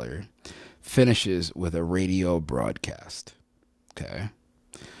trailer finishes with a radio broadcast. Okay.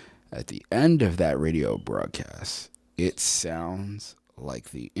 At the end of that radio broadcast, it sounds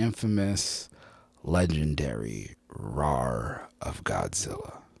like the infamous, legendary roar of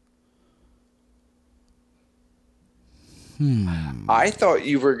Godzilla. I thought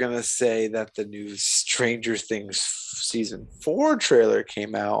you were going to say that the new Stranger Things Season 4 trailer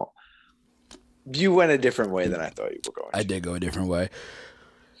came out. You went a different way than I thought you were going. I did go a different way.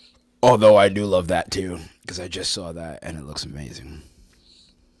 Although I do love that too, because I just saw that and it looks amazing.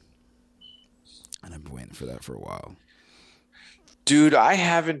 And I've been waiting for that for a while. Dude, I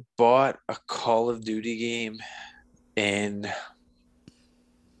haven't bought a Call of Duty game in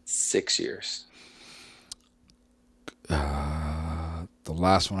 6 years. The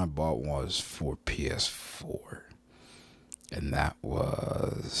last one I bought was for PS4. And that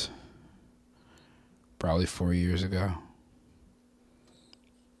was probably 4 years ago.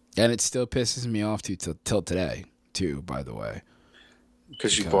 And it still pisses me off till today, too, by the way.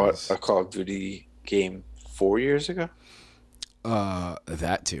 Because you bought a Call of Duty game 4 years ago?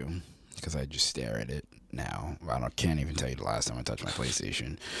 That too. Because I just stare at it now. Can't even tell you the last time I touched my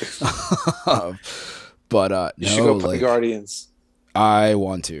PlayStation. But you should go play Guardians. I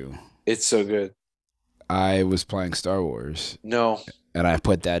want to. It's so good. I was playing Star Wars. No. And I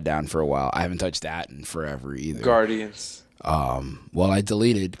put that down for a while. I haven't touched that in forever either. Guardians. Well, I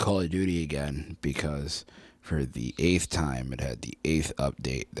deleted Call of Duty again because for the 8th time, it had the 8th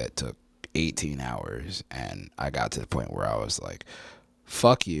update that took 18 hours. And I got to the point where I was like,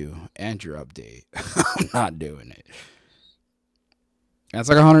 fuck you and your update. I'm not doing it. And it's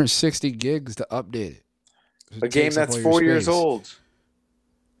like 160 gigs to update it. A game that's 4 years old.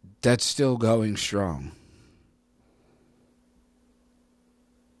 That's still going strong.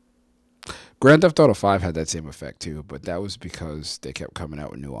 Grand Theft Auto 5 had that same effect too, but that was because they kept coming out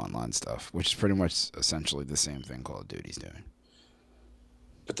with new online stuff, which is pretty much essentially the same thing Call of Duty's doing.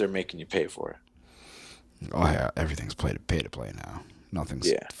 But they're making you pay for it. Oh yeah, everything's pay to play now.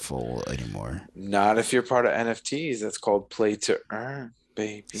 Nothing's full anymore. Not if you're part of NFTs. That's called play to earn,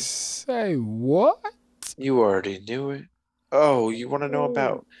 baby. Say what? You already knew it. Oh, you want to know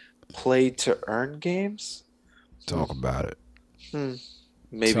about play to earn games? Talk about it.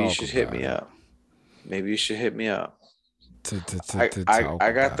 Maybe you should hit me up. Maybe you should hit me up.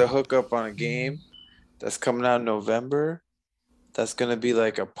 I got the hookup on a game that's coming out in November. That's gonna be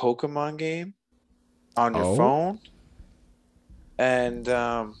like a Pokemon game on your phone, and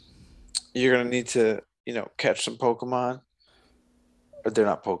you're gonna need to, catch some Pokemon. Or they're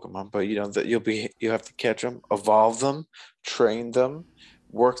not Pokemon, but you have to catch them, evolve them, train them,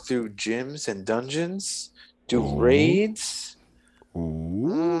 work through gyms and dungeons, do raids.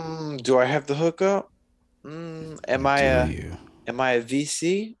 Do I have the hookup? Am I a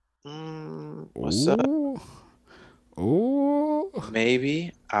VC? What's up?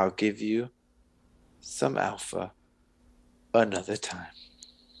 Maybe I'll give you some alpha another time.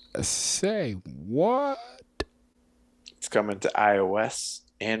 Say what? It's coming to iOS,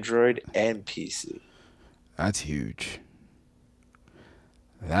 Android, and PC. That's huge.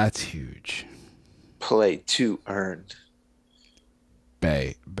 Play to earn.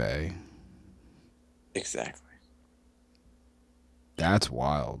 Bay. Exactly. That's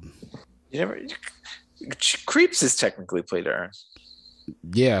wild. Creeps is technically play to earn.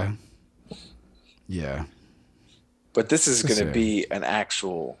 Yeah. But this is going to be an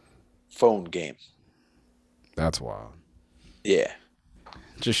actual phone game. That's wild. Yeah.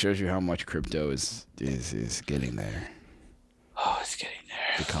 Just shows you how much crypto is getting there. Oh, it's getting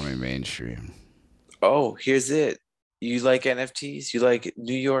there. Becoming mainstream. Oh, here's it. You like NFTs? You like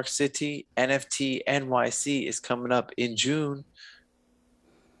New York City? NFT NYC is coming up in June.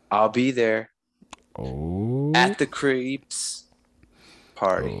 I'll be there. Oh. At the Creeps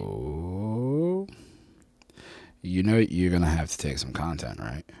party. Oh. You know you're going to have to take some content,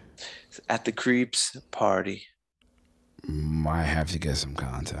 right? At the Creeps party. Might have to get some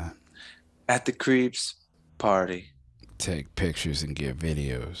content. At the Creeps party. Take pictures and get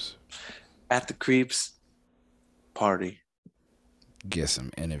videos. At the Creeps party. Get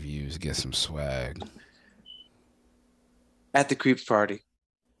some interviews, get some swag. At the Creeps party.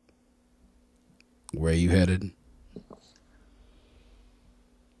 Where you headed?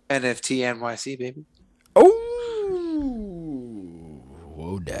 NFT NYC, baby. Oh!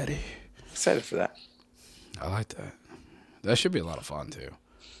 Whoa, daddy. Excited for that. I like that. That should be a lot of fun, too.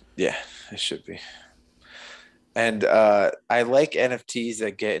 Yeah, it should be. And I like NFTs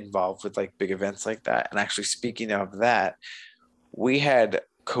that get involved with like big events like that. And actually, speaking of that, we had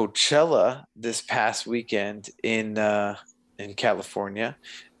Coachella this past weekend in California,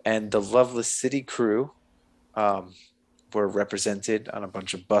 and the Loveless City crew were represented on a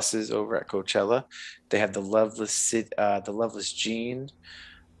bunch of buses over at Coachella. They had the Loveless Jean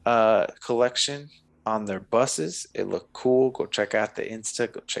collection on their buses. It looked cool. Go check out the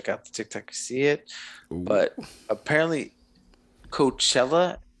Insta. Go check out the TikTok. You see it. Ooh. But apparently,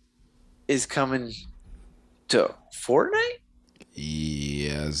 Coachella is coming to Fortnite.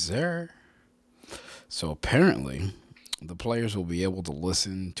 Yes, sir. So apparently, the players will be able to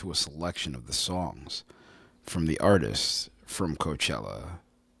listen to a selection of the songs from the artists from Coachella.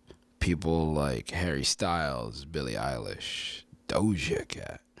 People like Harry Styles, Billie Eilish, Doja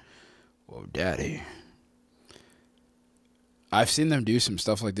Cat. Whoa, daddy. I've seen them do some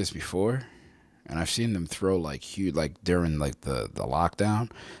stuff like this before, and I've seen them throw like huge, like during like the lockdown,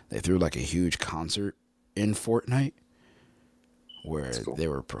 they threw like a huge concert in Fortnite where they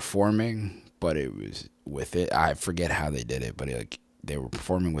were performing, but it was with it. I forget how they did it, but they were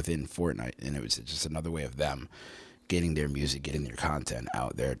performing within Fortnite, and it was just another way of them getting their music, getting their content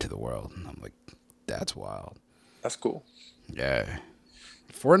out there to the world. And I'm like, that's wild. That's cool. Yeah.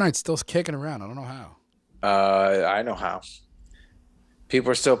 Fortnite's still kicking around. I don't know how. I know how. People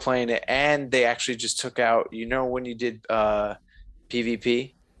are still playing it, and they actually just took out, when you did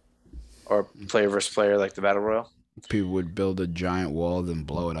PvP or player versus player, like the Battle Royale? People would build a giant wall, then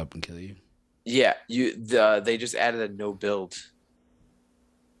blow it up and kill you. Yeah, they just added a no build.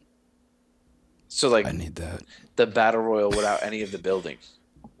 So like I need that. The Battle Royale without any of the building.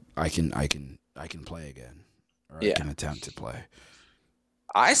 I can play again. Or I can attempt to play.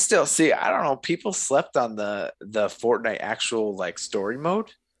 I still see, I don't know, people slept on the Fortnite actual like story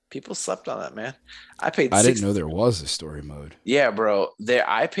mode. People slept on that, man. I didn't know there was a story mode. Yeah, bro.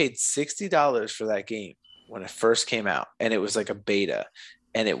 I paid $60 for that game when it first came out, and it was like a beta.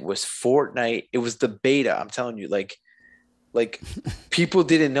 and it was Fortnite. It was the beta. I'm telling you, like people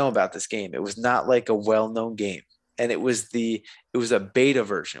didn't know about this game. It was not like a well-known game, and it was a beta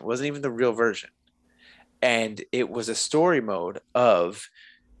version. It wasn't even the real version, and it was a story mode of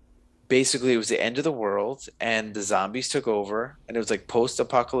basically it was the end of the world and the zombies took over, and it was like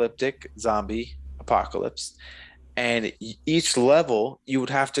post-apocalyptic zombie apocalypse. And each level you would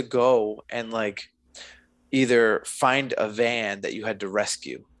have to go and like either find a van that you had to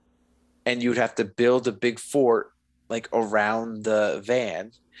rescue, and you would have to build a big fort like around the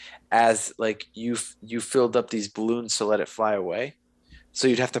van as like you filled up these balloons to let it fly away. So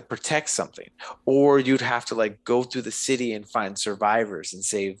you'd have to protect something, or you'd have to like go through the city and find survivors and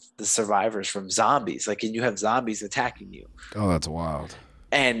save the survivors from zombies, like, and you have zombies attacking you. Oh, that's wild.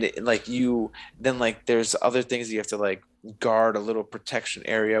 And like you then like there's other things you have to like guard a little protection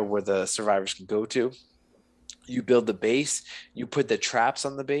area where the survivors can go to. You build the base, you put the traps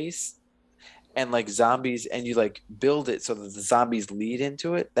on the base, and like zombies, and you like build it so that the zombies lead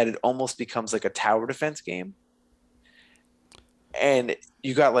into it, that it almost becomes like a tower defense game. And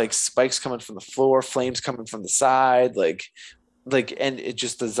you got like spikes coming from the floor, flames coming from the side, and it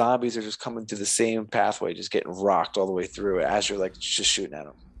just, the zombies are just coming through the same pathway, just getting rocked all the way through it as you're like just shooting at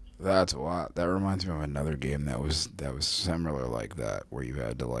them. That's wild. That reminds me of another game that was similar like that, where you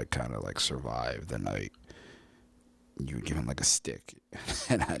had to like kind of like survive the night. You were given like a stick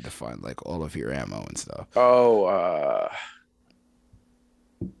and had to find like all of your ammo and stuff. Oh, I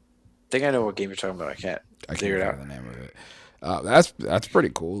think I know what game you're talking about. I can't figure it out. The name of it. That's pretty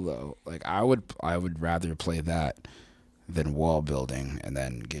cool though. Like I would rather play that than wall building and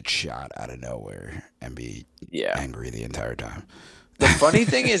then get shot out of nowhere and be angry the entire time. The funny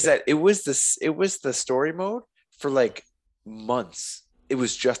thing is that it was the story mode for like months. It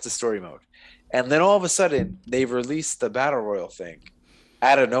was just the story mode. And then all of a sudden they released the battle royal thing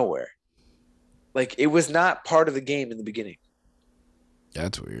out of nowhere. Like it was not part of the game in the beginning.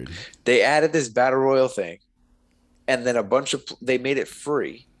 That's weird. They added this battle royal thing, and then they made it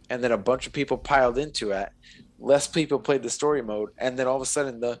free, and then a bunch of people piled into it. Less people played the story mode, and then all of a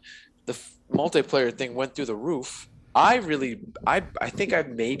sudden the multiplayer thing went through the roof. I think I've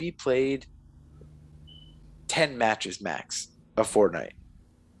maybe played 10 matches max of Fortnite.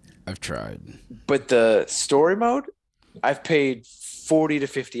 I've tried. But the story mode, I've paid 40 to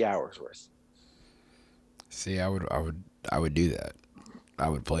 50 hours worth. See, I would do that. I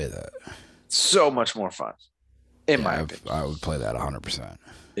would play that. So much more fun, in my opinion. I would play that 100%.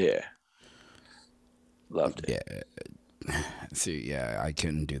 Yeah. Loved it. Yeah. See, yeah, I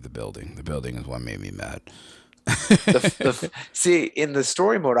couldn't do the building. The building is what made me mad. See, in the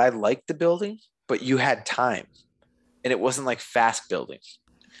story mode, I liked the building, but you had time, and it wasn't like fast building.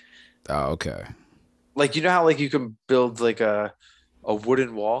 Oh, okay. Like, you know how like you can build like a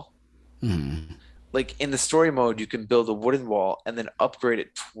wooden wall? Mm-hmm. Like in the story mode, you can build a wooden wall and then upgrade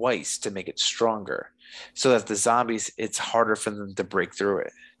it twice to make it stronger, so that the zombies, it's harder for them to break through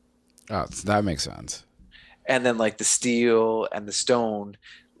it. Oh, so that makes sense. And then like the steel and the stone,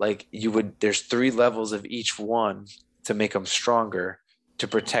 like there's 3 levels of each one to make them stronger to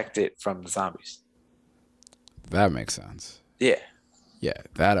protect it from the zombies. That makes sense. Yeah. Yeah,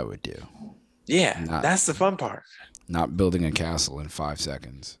 that I would do. Yeah, that's the fun part. Not building a castle in 5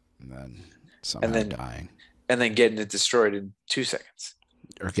 seconds and then somehow dying. And then getting it destroyed in 2 seconds.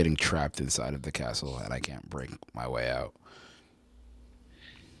 Or getting trapped inside of the castle and I can't break my way out.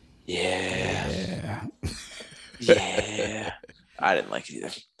 Yeah. Yeah. I didn't like it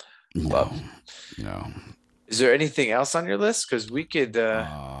either. No. Is there anything else on your list? Because we could,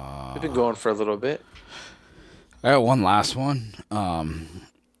 we've been going for a little bit. I got one last one,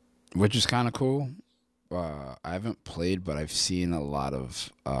 which is kind of cool. I haven't played, but I've seen a lot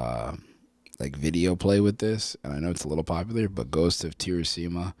of like video play with this, and I know it's a little popular. But Ghost of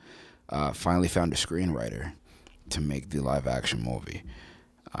Tsushima finally found a screenwriter to make the live action movie.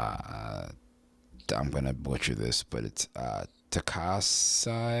 I'm gonna butcher this, but it's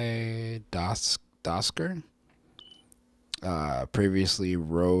Takasai Dasker. Previously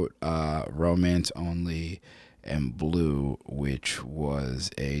wrote Romance Only and Blue, which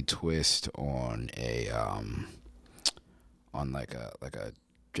was a twist on like a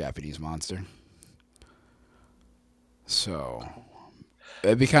Japanese monster. So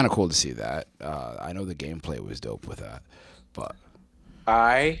it'd be kind of cool to see that. I know the gameplay was dope with that, but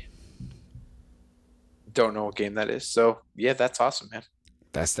I don't know what game that is. So yeah, that's awesome, man.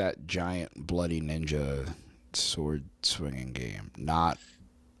 That's that giant bloody ninja sword swinging game, not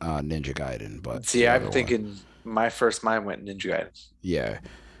Ninja Gaiden. But see, I'm thinking my first mind went Ninja Gaiden. Yeah,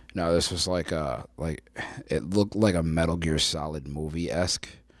 No, this was like it looked like a Metal Gear Solid movie-esque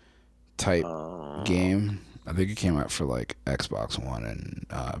type game. I think it came out for like Xbox One and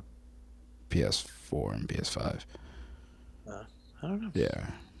PS4 and PS5. I don't know.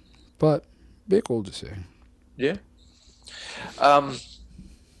 Yeah, but be cool to see. Yeah.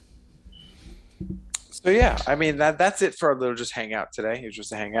 So yeah, I mean that's it for our little just hangout today. It was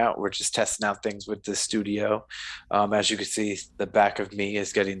just a hangout. We're just testing out things with the studio. As you can see, the back of me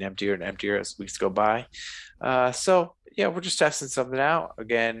is getting emptier and emptier as weeks go by. So yeah, we're just testing something out.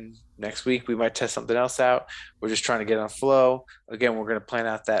 Again, next week we might test something else out. We're just trying to get on flow. Again, we're gonna plan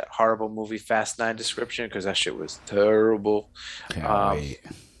out that horrible movie Fast 9 description because that shit was terrible. Can't wait.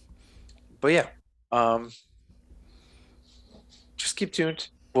 But yeah, just keep tuned.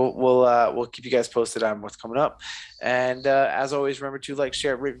 We'll keep you guys posted on what's coming up. And as always, remember to like,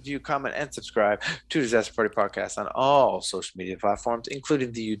 share, rate, review, comment, and subscribe to Disaster Party Podcast on all social media platforms,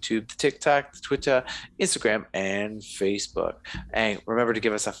 including the YouTube, the TikTok, the Twitter, Instagram, and Facebook. And remember to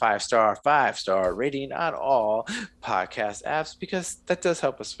give us a five-star rating on all podcast apps because that does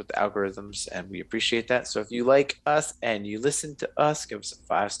help us with the algorithms, and we appreciate that. So if you like us and you listen to us, give us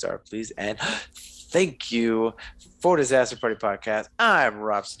a 5-star, please. And thank you for Disaster Party Podcast. I'm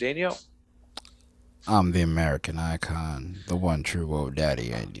Rob Cedeno. I'm the American icon, the one true old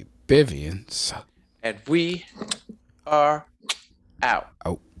daddy, Andy Bivians. And we are out.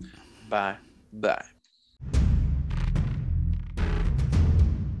 Out. Bye. Bye.